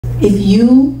If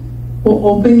you will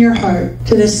open your heart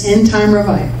to this end time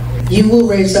revival, you will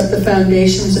raise up the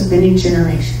foundations of many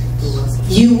generations.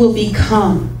 You will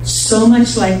become so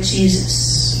much like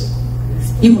Jesus.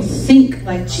 You will think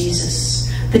like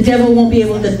Jesus. The devil won't be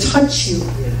able to touch you.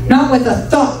 Not with a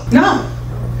thought. No.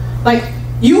 Like,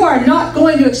 you are not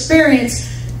going to experience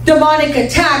demonic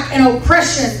attack and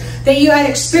oppression that you had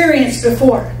experienced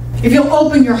before. If you'll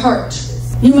open your heart.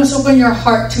 You must open your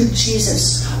heart to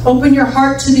Jesus. Open your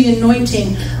heart to the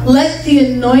anointing. Let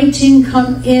the anointing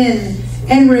come in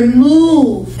and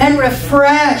remove and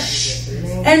refresh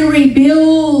and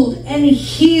rebuild and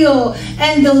heal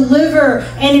and deliver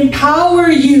and empower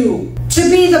you to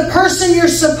be the person you're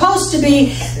supposed to be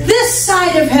this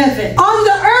side of heaven. On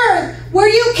the earth, where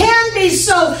you can be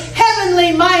so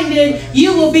heavenly minded,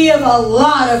 you will be of a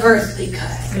lot of earthly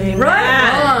cut. Amen.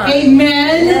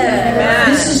 Amen. Amen.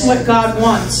 This is what God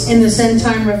wants in this end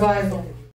time revival.